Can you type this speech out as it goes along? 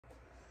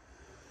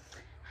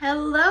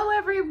Hello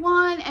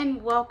everyone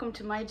and welcome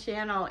to my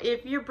channel.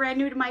 If you're brand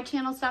new to my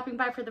channel, stopping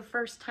by for the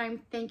first time,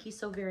 thank you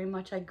so very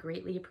much. I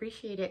greatly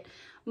appreciate it.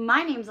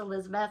 My name's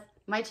Elizabeth.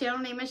 My channel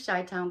name is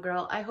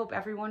ChiTownGirl. I hope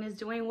everyone is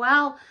doing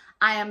well.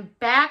 I am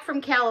back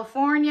from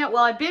California.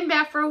 Well, I've been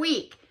back for a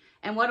week,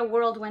 and what a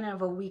whirlwind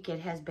of a week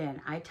it has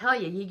been. I tell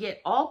you, you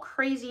get all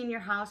crazy in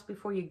your house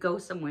before you go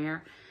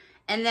somewhere,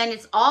 and then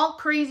it's all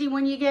crazy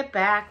when you get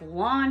back.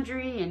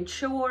 Laundry and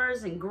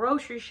chores and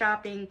grocery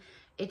shopping.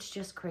 It's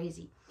just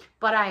crazy.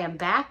 But I am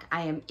back.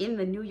 I am in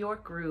the New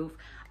York groove.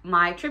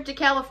 My trip to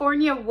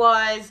California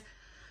was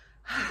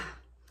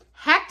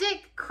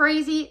hectic,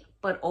 crazy,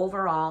 but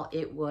overall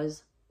it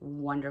was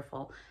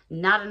wonderful.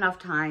 Not enough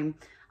time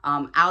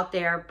out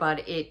there,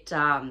 but it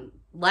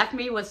left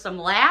me with some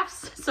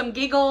laughs, some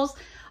giggles,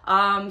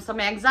 some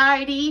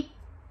anxiety.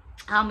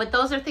 But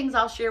those are things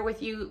I'll share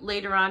with you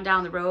later on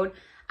down the road.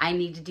 I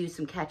need to do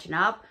some catching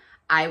up.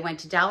 I went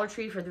to Dollar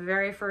Tree for the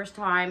very first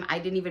time. I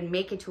didn't even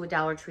make it to a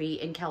Dollar Tree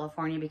in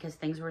California because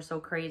things were so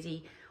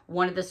crazy.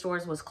 One of the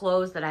stores was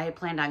closed that I had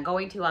planned on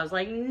going to. I was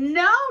like,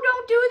 no,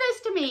 don't do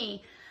this to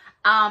me.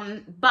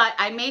 But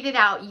I made it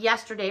out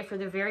yesterday for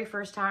the very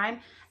first time,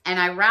 and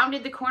I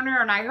rounded the corner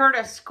and I heard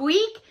a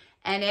squeak,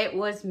 and it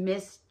was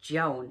Miss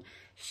Joan.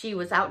 She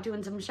was out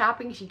doing some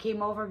shopping. She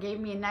came over, gave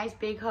me a nice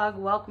big hug,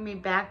 welcomed me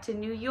back to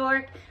New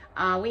York.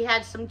 We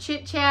had some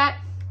chit chat,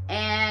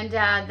 and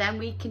then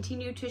we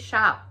continued to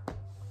shop.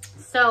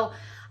 So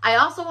I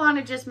also want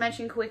to just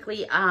mention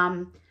quickly,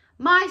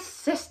 my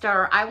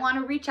sister, I want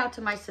to reach out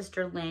to my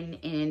sister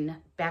Lynn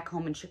back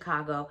home in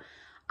Chicago.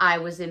 I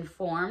was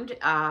informed,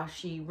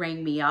 she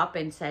rang me up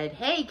and said,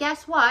 hey,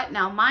 guess what?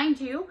 Now, mind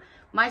you,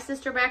 my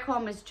sister back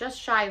home is just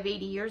shy of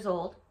 80 years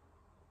old.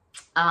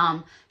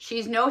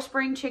 She's no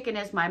spring chicken,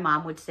 as my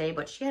mom would say,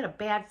 but she had a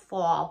bad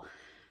fall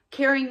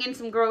carrying in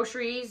some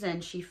groceries,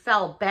 and she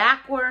fell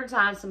backwards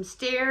on some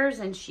stairs,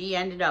 and she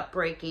ended up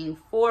breaking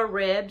 4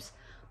 ribs.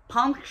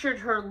 Punctured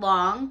her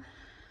lung.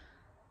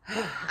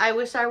 I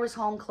wish I was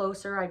home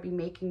closer. I'd be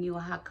making you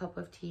a hot cup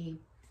of tea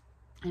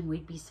and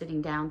we'd be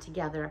sitting down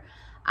together.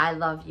 I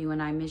love you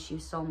and I miss you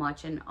so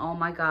much. And oh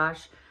my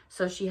gosh,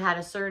 so she had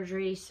a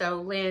surgery.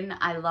 So Lynn,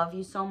 I love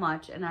you so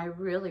much, and I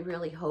really,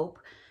 really hope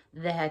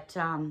that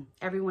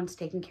everyone's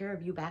taking care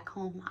of you back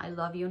home. I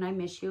love you and I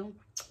miss you.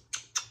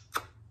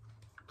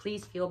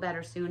 Please feel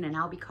better soon, and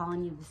I'll be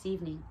calling you this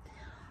evening.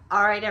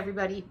 All right,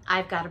 everybody,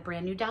 I've got a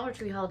brand new Dollar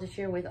Tree haul to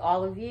share with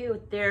all of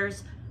you.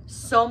 There's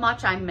so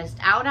much I missed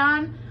out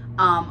on.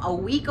 A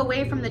week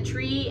away from the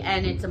tree,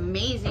 and it's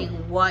amazing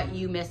what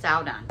you miss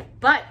out on.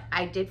 But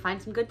I did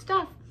find some good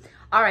stuff.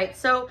 All right,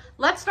 so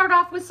let's start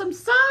off with some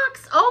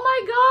socks. Oh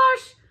my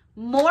gosh,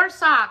 more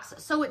socks.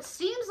 So it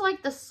seems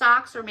like the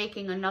socks are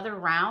making another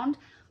round,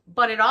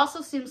 but it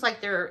also seems like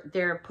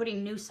they're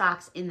putting new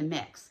socks in the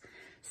mix.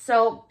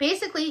 So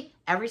basically,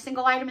 every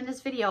single item in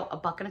this video, a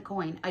buck and a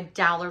coin,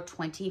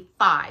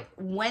 $1.25.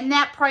 When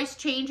that price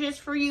changes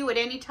for you at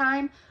any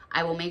time,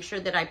 I will make sure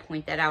that I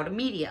point that out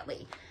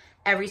immediately.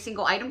 Every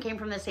single item came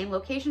from the same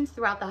locations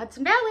throughout the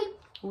Hudson Valley,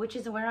 which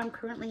is where I'm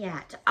currently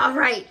at. All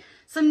right,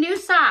 some new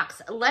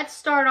socks. Let's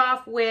start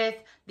off with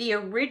the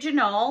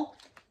original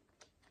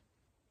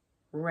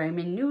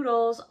ramen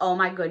noodles. Oh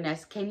my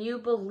goodness, can you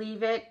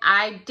believe it?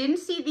 I didn't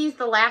see these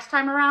the last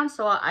time around,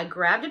 so I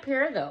grabbed a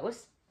pair of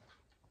those.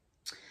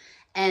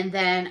 And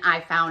then I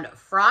found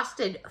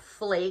Frosted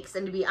Flakes.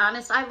 And to be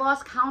honest, I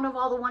lost count of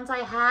all the ones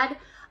I had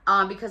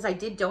because I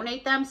did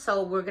donate them.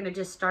 So we're going to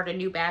just start a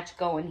new batch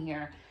going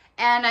here.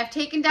 And I've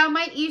taken down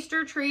my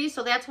Easter tree.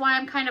 So that's why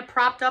I'm kind of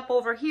propped up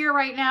over here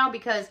right now,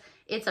 because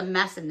it's a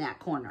mess in that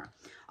corner.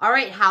 All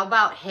right, how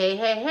about,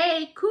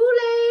 hey,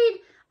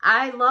 Kool-Aid.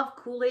 I love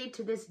Kool-Aid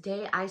to this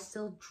day. I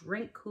still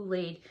drink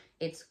Kool-Aid.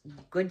 It's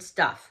good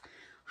stuff.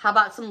 How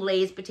about some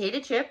Lay's potato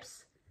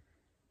chips?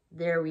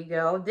 There we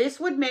go.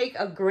 This would make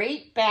a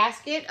great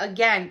basket.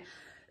 Again,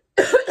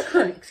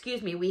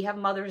 excuse me, we have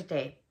Mother's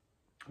Day.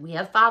 We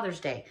have Father's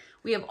Day.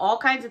 We have all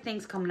kinds of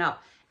things coming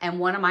up. And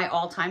one of my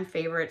all-time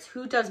favorites,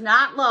 who does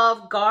not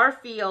love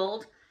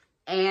Garfield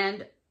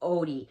and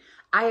Odie?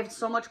 I have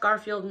so much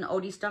Garfield and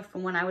Odie stuff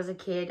from when I was a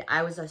kid.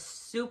 I was a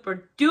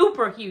super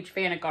duper huge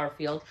fan of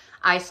Garfield.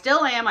 I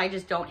still am. I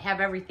just don't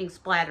have everything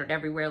splattered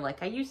everywhere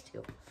like I used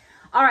to.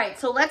 All right,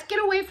 so let's get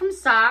away from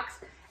socks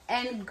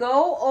and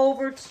go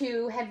over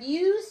to, have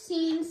you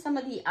seen some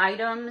of the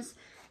items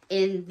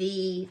in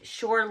the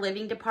Shore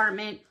Living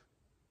department?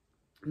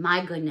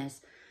 My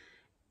goodness.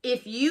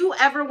 If you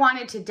ever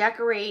wanted to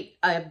decorate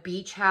a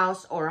beach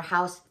house or a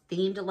house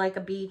themed like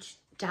a beach,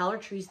 Dollar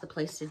Tree's the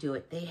place to do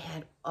it. They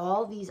had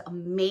all these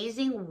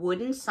amazing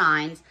wooden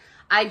signs.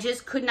 I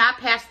just could not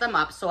pass them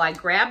up, so I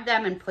grabbed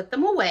them and put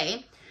them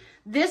away.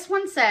 This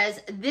one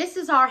says, "This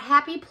is our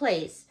happy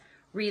place.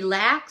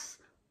 Relax,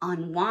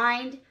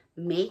 unwind,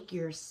 make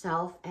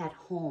yourself at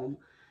home."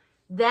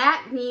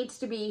 That needs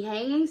to be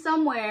hanging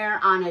somewhere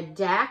on a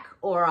deck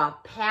or a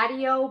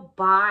patio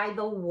by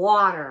the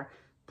water.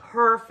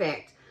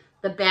 Perfect.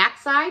 The back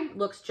side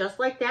looks just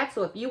like that.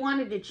 So if you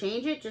wanted to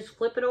change it, just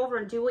flip it over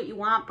and do what you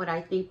want. But I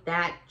think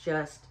that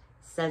just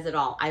says it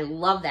all. I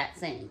love that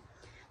saying.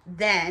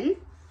 Then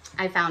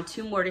I found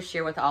 2 more to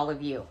share with all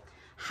of you.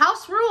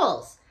 House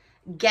rules.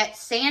 Get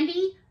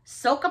sandy,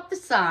 soak up the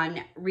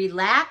sun,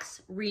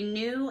 relax,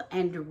 renew,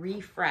 and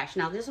refresh.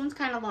 Now this one's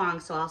kind of long,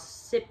 so I'll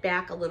sit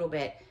back a little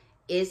bit.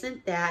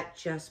 Isn't that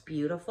just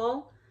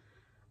beautiful?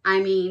 I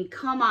mean,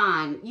 come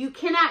on. You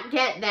cannot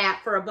get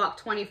that for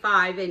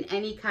 $1.25 in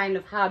any kind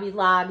of Hobby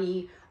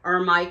Lobby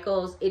or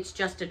Michael's. It's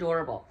just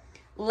adorable.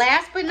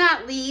 Last but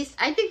not least,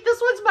 I think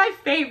this one's my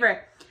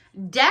favorite.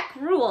 Deck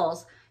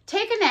rules.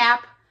 Take a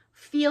nap,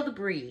 feel the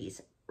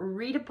breeze,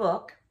 read a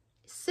book,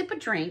 sip a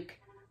drink,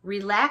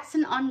 relax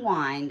and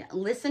unwind,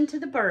 listen to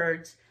the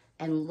birds,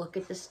 and look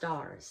at the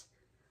stars.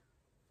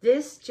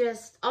 This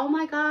just, oh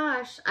my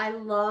gosh, I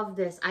love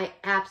this. I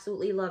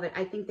absolutely love it.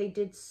 I think they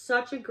did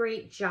such a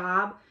great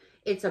job.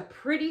 It's a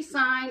pretty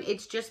sign.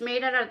 It's just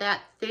made out of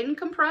that thin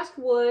compressed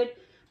wood,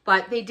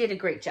 but they did a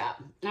great job.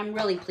 I'm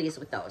really pleased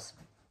with those.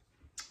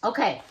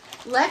 Okay,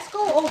 let's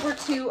go over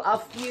to a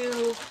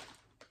few,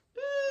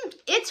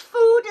 it's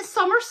food,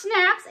 summer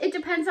snacks. It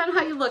depends on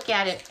how you look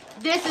at it.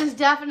 This is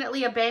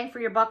definitely a bang for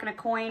your buck and a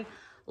coin.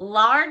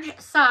 Large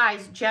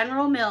size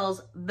General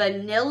Mills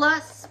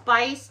Vanilla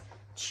Spice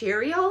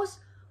Cheerios.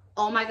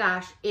 Oh my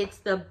gosh, it's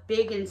the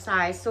big in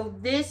size. So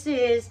this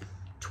is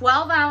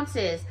 12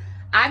 ounces.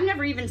 I've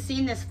never even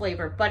seen this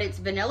flavor, but it's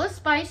Vanilla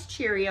Spice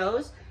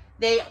Cheerios.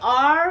 They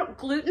are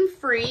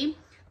gluten-free.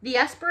 The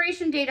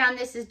expiration date on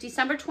this is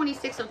December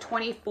 26th of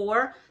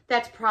 24.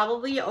 That's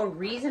probably a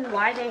reason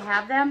why they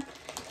have them.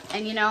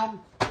 And you know,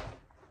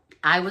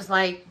 I was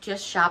like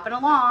just shopping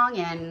along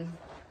and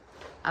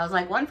I was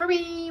like, one for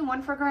me,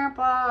 one for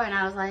Grandpa. And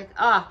I was like,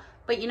 oh,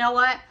 but you know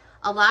what?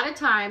 A lot of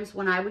times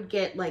when I would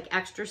get like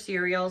extra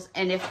cereals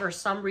and if for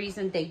some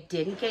reason they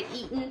didn't get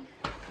eaten,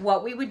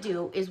 what we would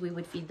do is we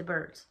would feed the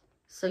birds.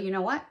 So you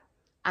know what?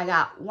 I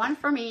got one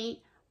for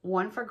me,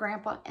 one for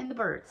Grandpa and the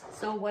birds.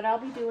 So what I'll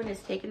be doing is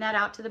taking that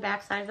out to the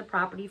back side of the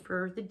property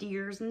for the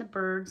deers and the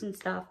birds and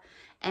stuff.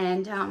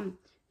 And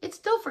it's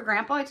still for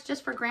Grandpa. It's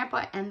just for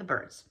Grandpa and the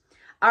birds.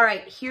 All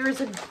right,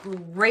 here's a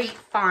great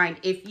find.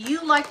 If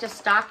you like to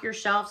stock your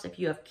shelves, if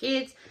you have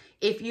kids,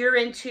 if you're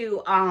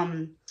into,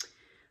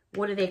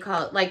 what do they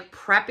call it? Like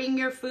prepping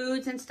your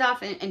foods and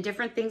stuff and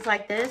different things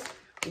like this.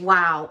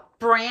 Wow,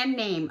 brand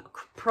name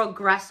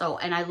Progresso,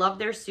 and I love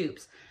their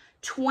soups.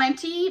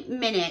 20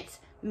 minutes.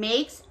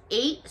 Makes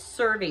 8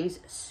 servings.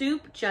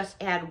 Soup, just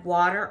add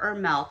water or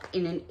milk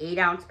in an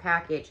 8-ounce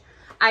package.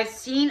 I've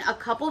seen a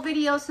couple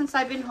videos since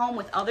I've been home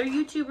with other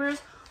YouTubers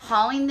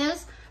hauling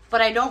this,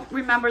 but I don't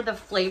remember the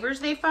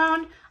flavors they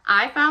found.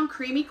 I found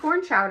creamy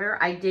corn chowder.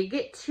 I did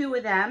get 2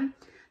 of them.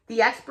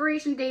 The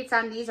expiration dates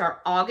on these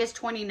are August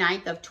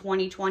 29th of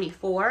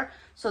 2024,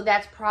 so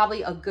that's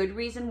probably a good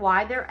reason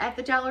why they're at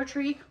the Dollar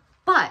Tree,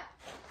 but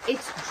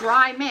it's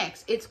dry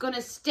mix. It's going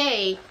to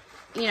stay.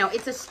 You know,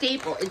 it's a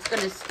staple. It's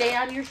going to stay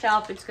on your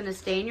shelf. It's going to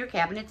stay in your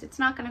cabinets. It's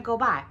not going to go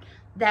by.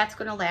 That's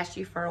going to last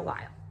you for a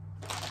while.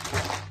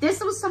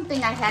 This was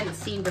something I hadn't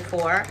seen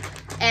before.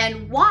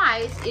 And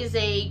Wise is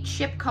a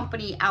chip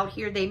company out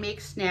here. They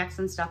make snacks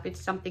and stuff.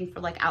 It's something for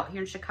like out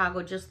here in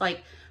Chicago, just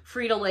like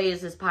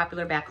Frito-Lay's is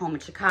popular back home in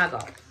Chicago.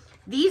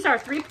 These are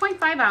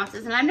 3.5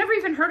 ounces, and I've never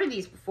even heard of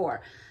these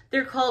before.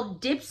 They're called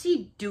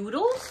Dipsy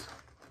Doodles.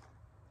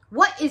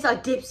 What is a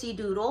Dipsy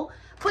Doodle?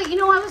 But, you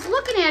know, I was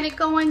looking at it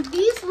going,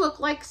 these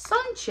look like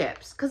Sun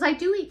Chips. Because I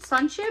do eat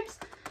Sun Chips.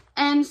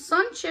 And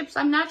Sun Chips,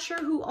 I'm not sure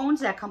who owns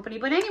that company.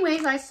 But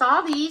anyways, I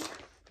saw these.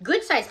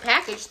 Good size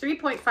package,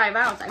 3.5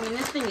 ounce. I mean,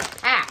 this thing is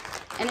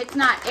packed. And it's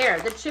not air.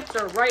 The chips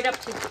are right up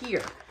to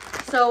here.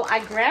 So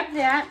I grabbed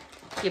that.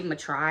 Give them a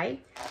try.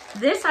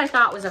 This I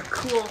thought was a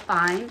cool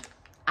find.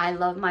 I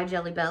love my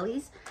Jelly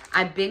Bellies.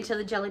 I've been to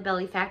the Jelly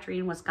Belly factory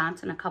in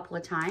Wisconsin a couple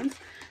of times.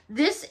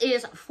 This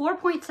is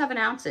 4.7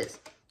 ounces.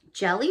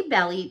 Jelly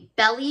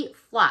Belly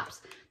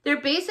Flops. They're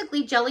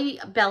basically Jelly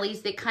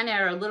Bellies that kind of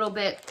are a little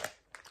bit,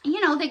 you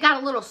know, they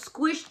got a little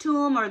squish to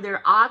them or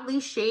they're oddly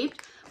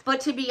shaped. But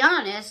to be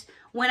honest,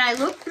 when I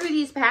look through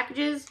these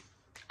packages,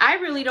 I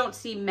really don't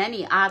see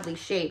many oddly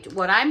shaped.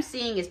 What I'm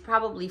seeing is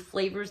probably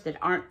flavors that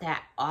aren't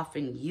that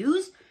often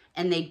used,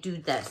 and they do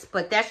this.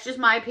 But that's just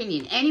my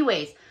opinion.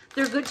 Anyways,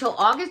 they're good till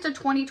August of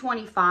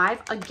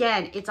 2025.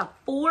 Again, it's a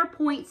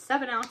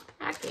 4.7 ounce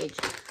package.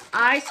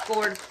 I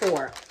scored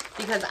 4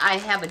 because I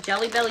have a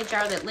Jelly Belly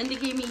jar that Linda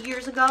gave me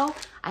years ago.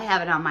 I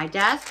have it on my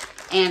desk,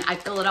 and I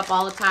fill it up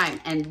all the time.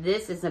 And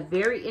this is a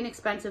very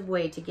inexpensive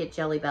way to get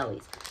Jelly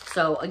Bellies.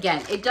 So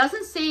again, it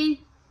doesn't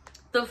say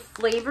the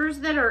flavors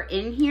that are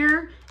in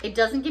here. It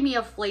doesn't give me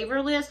a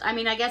flavor list. I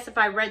mean, I guess if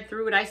I read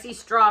through it, I see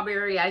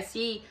strawberry, I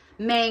see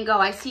mango,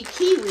 I see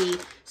kiwi.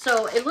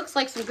 So it looks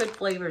like some good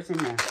flavors in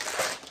there.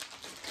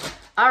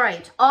 All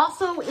right,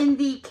 also in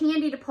the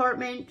candy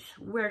department,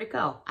 where'd it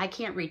go? I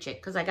can't reach it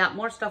because I got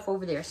more stuff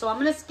over there. So I'm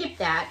gonna skip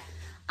that.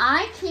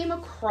 I came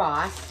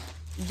across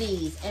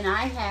these and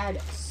I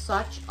had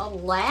such a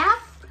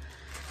laugh.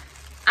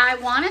 I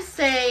wanna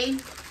say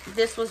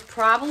this was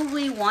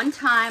probably one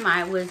time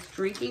I was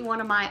drinking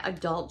one of my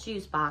adult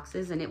juice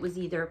boxes and it was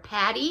either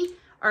Patty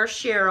or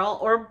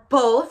Cheryl or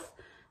both.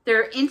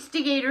 They're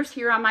instigators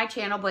here on my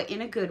channel, but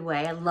in a good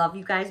way. I love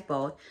you guys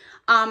both.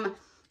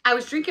 I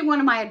was drinking one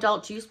of my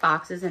adult juice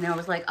boxes, and I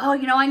was like, oh,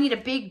 you know, I need a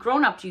big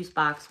grown-up juice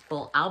box.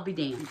 Well, I'll be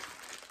damned.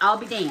 I'll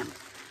be damned.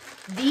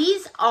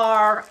 These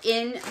are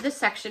in the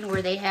section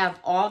where they have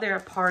all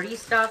their party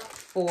stuff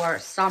for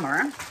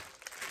summer.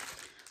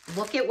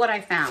 Look at what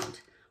I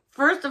found.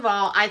 First of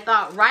all, I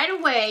thought right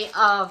away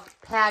of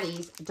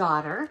Patty's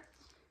daughter.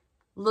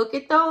 Look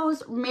at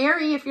those.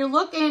 Mary, if you're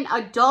looking,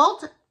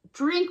 adult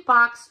drink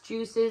box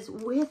juices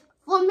with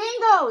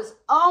flamingos.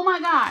 Oh my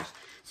gosh.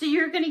 So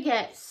you're going to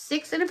get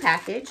 6 in a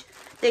package.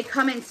 They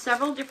come in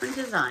several different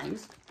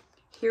designs.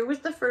 Here was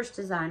the first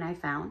design I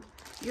found.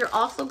 You're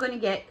also going to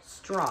get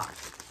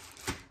straws.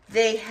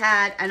 They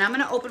had, and I'm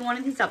going to open one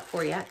of these up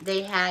for you.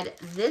 They had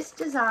this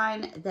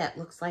design that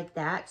looks like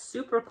that.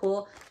 Super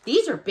cool.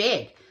 These are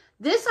big.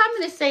 This, I'm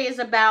going to say, is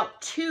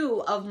about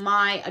 2 of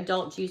my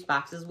adult juice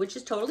boxes, which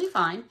is totally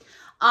fine.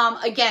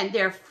 Again,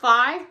 they're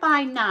 5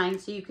 by 9,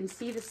 so you can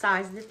see the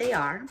size that they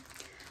are.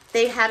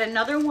 They had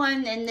another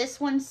one, and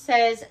this one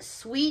says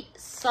Sweet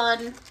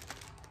Sun.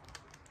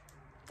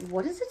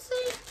 What does it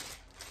say?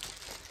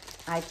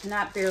 I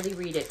cannot barely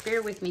read it.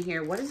 Bear with me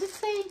here. What does it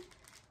say?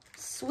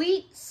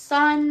 Sweet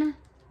Sun.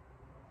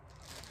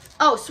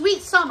 Oh,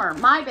 Sweet Summer.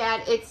 My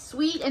bad. It's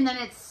sweet, and then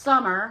it's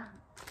summer.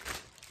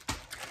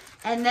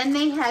 And then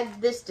they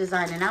had this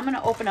design, and I'm going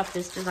to open up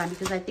this design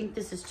because I think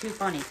this is too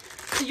funny.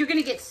 So you're going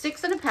to get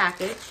 6 in a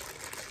package.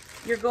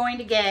 You're going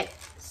to get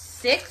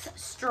 6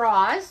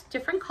 straws,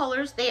 different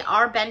colors. They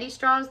are bendy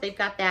straws. They've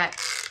got that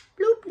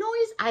bloop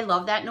noise. I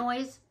love that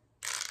noise.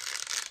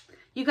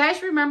 You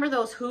guys remember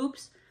those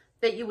hoops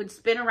that you would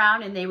spin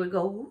around and they would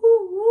go woo,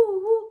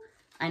 woo, woo?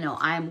 I know,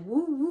 I'm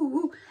woo, woo,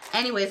 woo.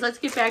 Anyways, let's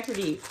get back to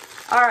these.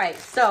 All right,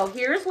 so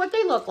here's what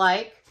they look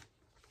like.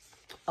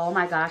 Oh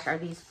my gosh, are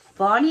these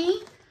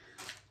funny?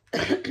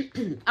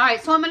 All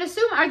right, so I'm going to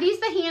assume, are these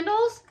the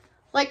handles?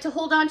 Like to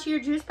hold on to your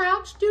juice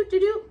pouch?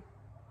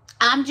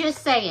 I'm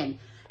just saying.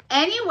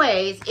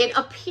 Anyways, it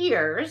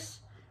appears,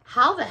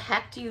 how the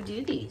heck do you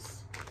do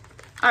these?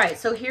 All right,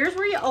 so here's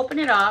where you open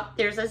it up.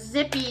 There's a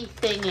zippy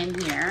thing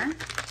in here.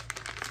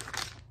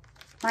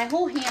 My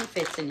whole hand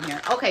fits in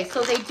here. Okay,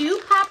 so they do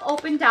pop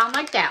open down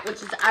like that,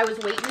 which is, I was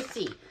waiting to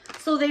see.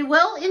 So they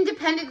will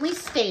independently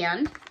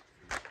stand.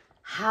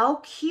 How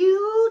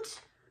cute.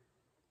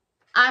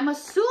 I'm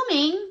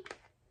assuming,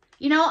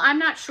 you know, I'm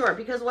not sure,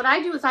 because what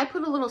I do is I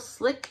put a little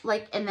slit,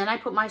 like, and then I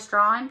put my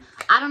straw in.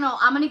 I don't know.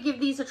 I'm going to give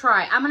these a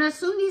try. I'm going to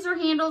assume these are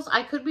handles.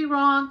 I could be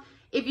wrong.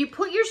 If you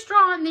put your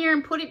straw in there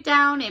and put it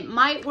down, it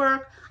might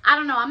work. I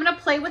don't know. I'm going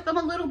to play with them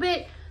a little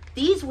bit.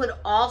 These would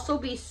also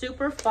be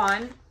super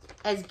fun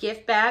as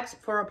gift bags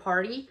for a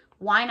party.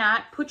 Why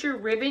not? Put your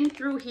ribbon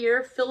through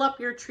here. Fill up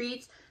your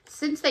treats.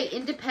 Since they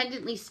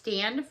independently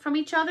stand from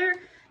each other,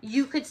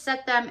 you could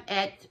set them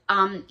at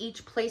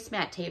each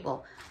placemat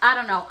table. I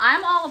don't know.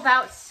 I'm all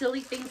about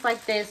silly things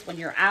like this when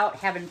you're out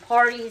having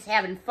parties,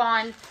 having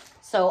fun.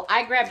 So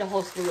I grabbed a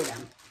whole slew of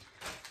them.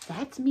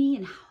 That's me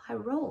and how I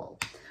roll.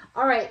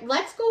 All right,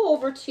 let's go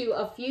over to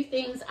a few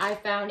things I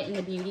found in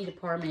the beauty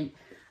department.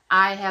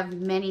 I have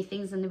many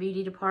things in the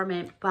beauty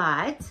department,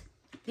 but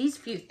these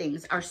few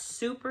things are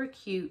super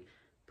cute,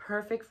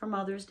 perfect for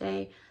Mother's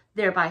Day.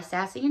 They're by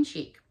Sassy and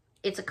Chic.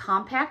 It's a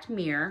compact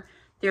mirror.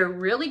 They're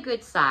really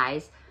good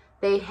size.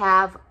 They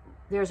have,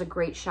 there's a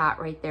great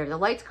shot right there. The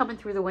light's coming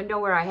through the window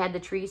where I had the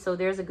tree, so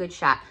there's a good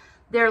shot.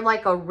 They're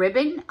like a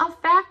ribbon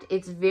effect.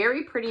 It's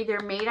very pretty. They're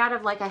made out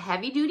of like a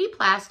heavy-duty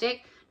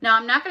plastic. Now,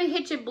 I'm not going to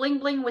hit you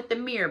bling-bling with the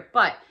mirror,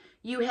 but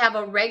you have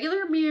a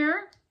regular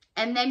mirror,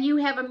 and then you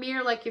have a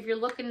mirror like if you're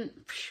looking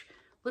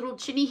little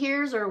chinny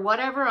hairs or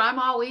whatever. I'm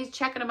always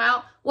checking them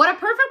out. What a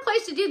perfect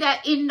place to do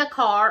that, in the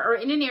car or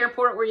in an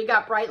airport where you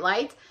got bright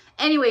lights.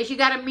 Anyways, you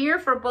got a mirror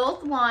for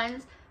both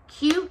ones.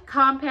 Cute,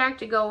 compact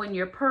to go in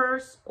your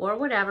purse or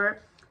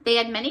whatever. They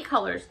had many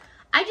colors.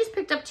 I just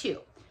picked up 2.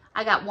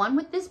 I got one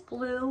with this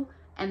blue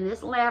and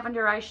this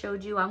lavender I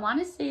showed you. I want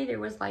to say there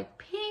was like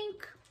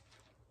pink,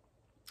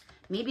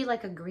 maybe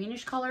like a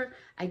greenish color.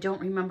 I don't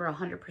remember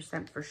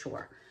 100% for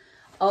sure.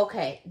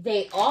 Okay,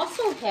 they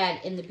also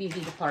had in the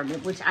beauty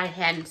department, which I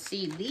hadn't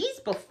seen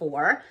these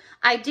before.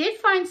 I did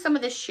find some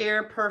of the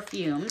Cher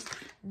perfumes.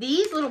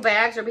 These little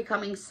bags are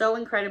becoming so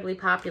incredibly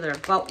popular.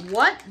 But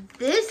what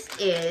this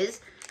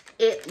is,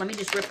 let me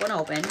just rip one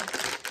open.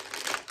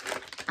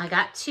 I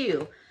got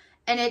 2.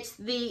 And it's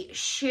the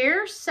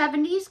Cher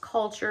 70s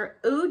Culture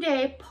Eau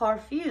de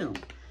Parfum.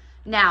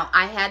 Now,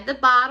 I had the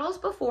bottles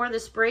before, the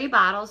spray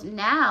bottles.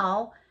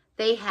 Now,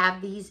 they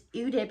have these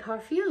Eau de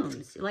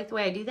Parfums. You like the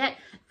way I do that?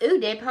 Eau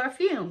de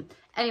Parfum.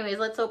 Anyways,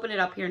 let's open it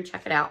up here and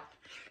check it out.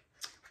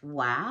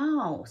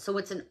 Wow. So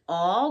it's an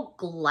all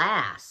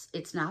glass.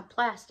 It's not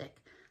plastic.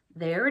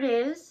 There it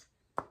is.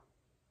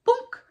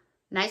 Boonk.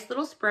 Nice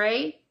little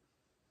spray.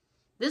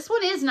 This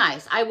one is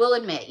nice, I will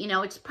admit. You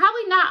know, it's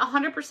probably not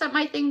 100%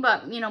 my thing,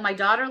 but, you know, my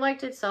daughter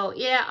liked it. So,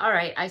 yeah, all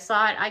right. I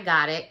saw it. I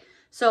got it.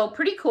 So,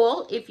 pretty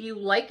cool. If you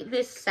like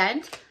this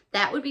scent,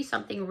 that would be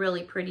something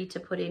really pretty to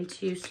put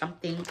into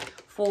something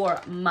for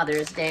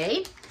Mother's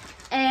Day.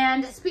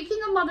 And speaking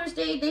of Mother's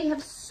Day, they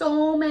have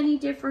so many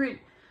different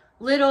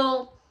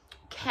little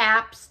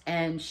caps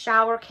and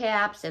shower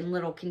caps and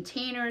little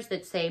containers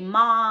that say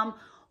mom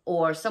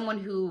or someone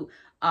who,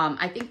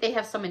 I think they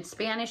have some in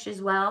Spanish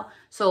as well.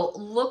 So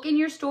look in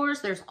your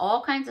stores. There's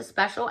all kinds of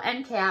special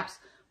end caps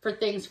for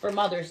things for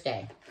Mother's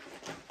Day.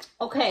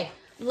 Okay,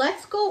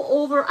 let's go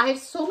over, I have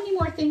so many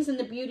more things in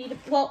the beauty,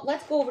 well,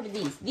 let's go over to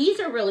these. These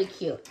are really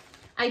cute.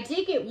 I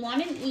did get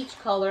one in each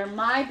color.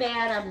 My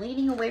bad, I'm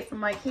leaning away from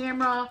my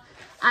camera.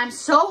 I'm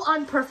so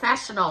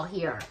unprofessional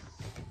here.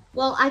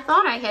 Well, I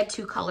thought I had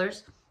two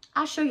colors.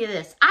 I'll show you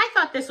this. I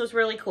thought this was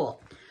really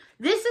cool.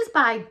 This is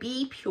by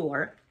Be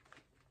Pure.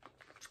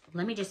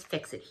 Let me just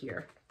fix it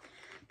here.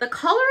 The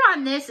color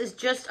on this is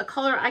just a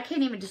color, I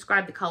can't even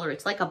describe the color.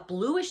 It's like a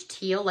bluish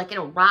teal, like in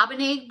a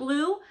robin egg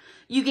blue.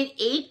 You get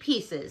 8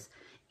 pieces.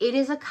 It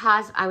is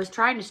I was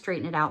trying to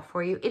straighten it out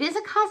for you. It is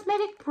a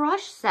cosmetic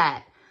brush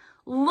set.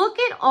 Look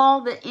at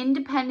all the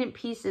independent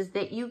pieces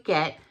that you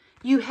get.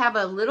 You have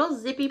a little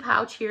zippy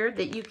pouch here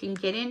that you can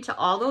get into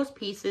all those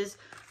pieces.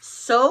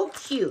 So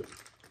cute.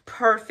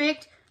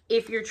 Perfect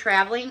if you're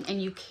traveling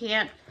and you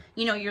can't,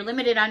 you know, you're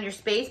limited on your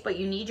space, but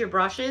you need your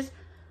brushes.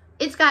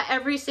 It's got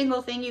every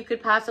single thing you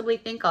could possibly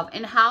think of,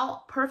 and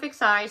how perfect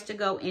size to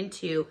go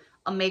into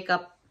a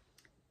makeup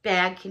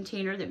bag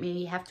container that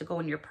maybe have to go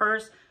in your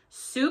purse.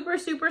 Super,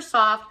 super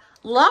soft.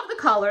 Love the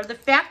color. The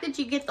fact that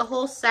you get the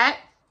whole set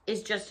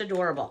is just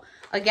adorable.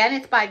 Again,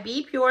 it's by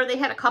Be Pure. They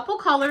had a couple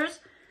colors.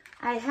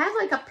 I had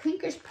like a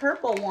pinkish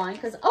purple one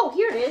because, oh,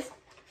 here it is.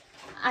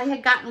 I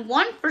had gotten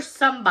one for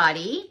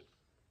somebody.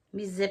 Let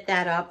me zip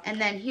that up. And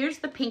then here's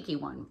the pinky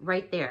one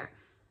right there.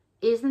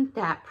 Isn't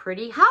that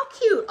pretty? How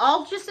cute.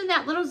 All just in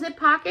that little zip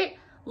pocket.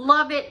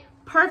 Love it.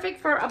 Perfect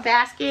for a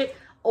basket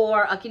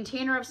or a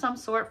container of some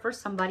sort for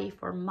somebody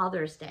for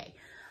Mother's Day.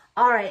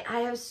 All right.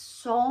 I have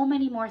so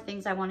many more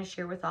things I want to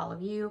share with all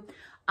of you.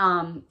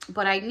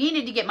 But I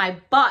needed to get my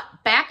butt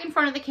back in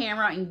front of the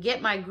camera and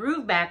get my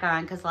groove back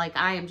on because, like,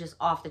 I am just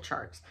off the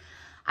charts.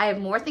 I have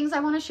more things I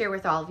want to share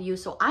with all of you,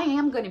 so I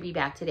am going to be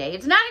back today.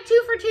 It's not a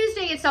 2 for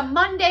Tuesday. It's a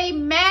Monday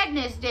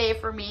Madness Day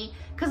for me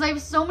because I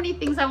have so many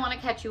things I want to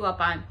catch you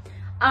up on.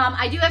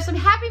 I do have some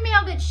happy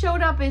mail that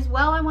showed up as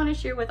well I want to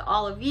share with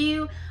all of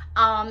you.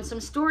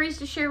 Some stories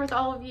to share with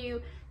all of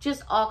you.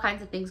 Just all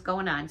kinds of things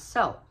going on.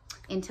 So,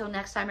 until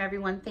next time,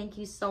 everyone, thank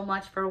you so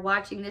much for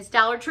watching this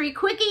Dollar Tree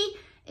Quickie.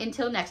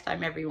 Until next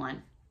time,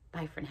 everyone.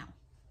 Bye for now.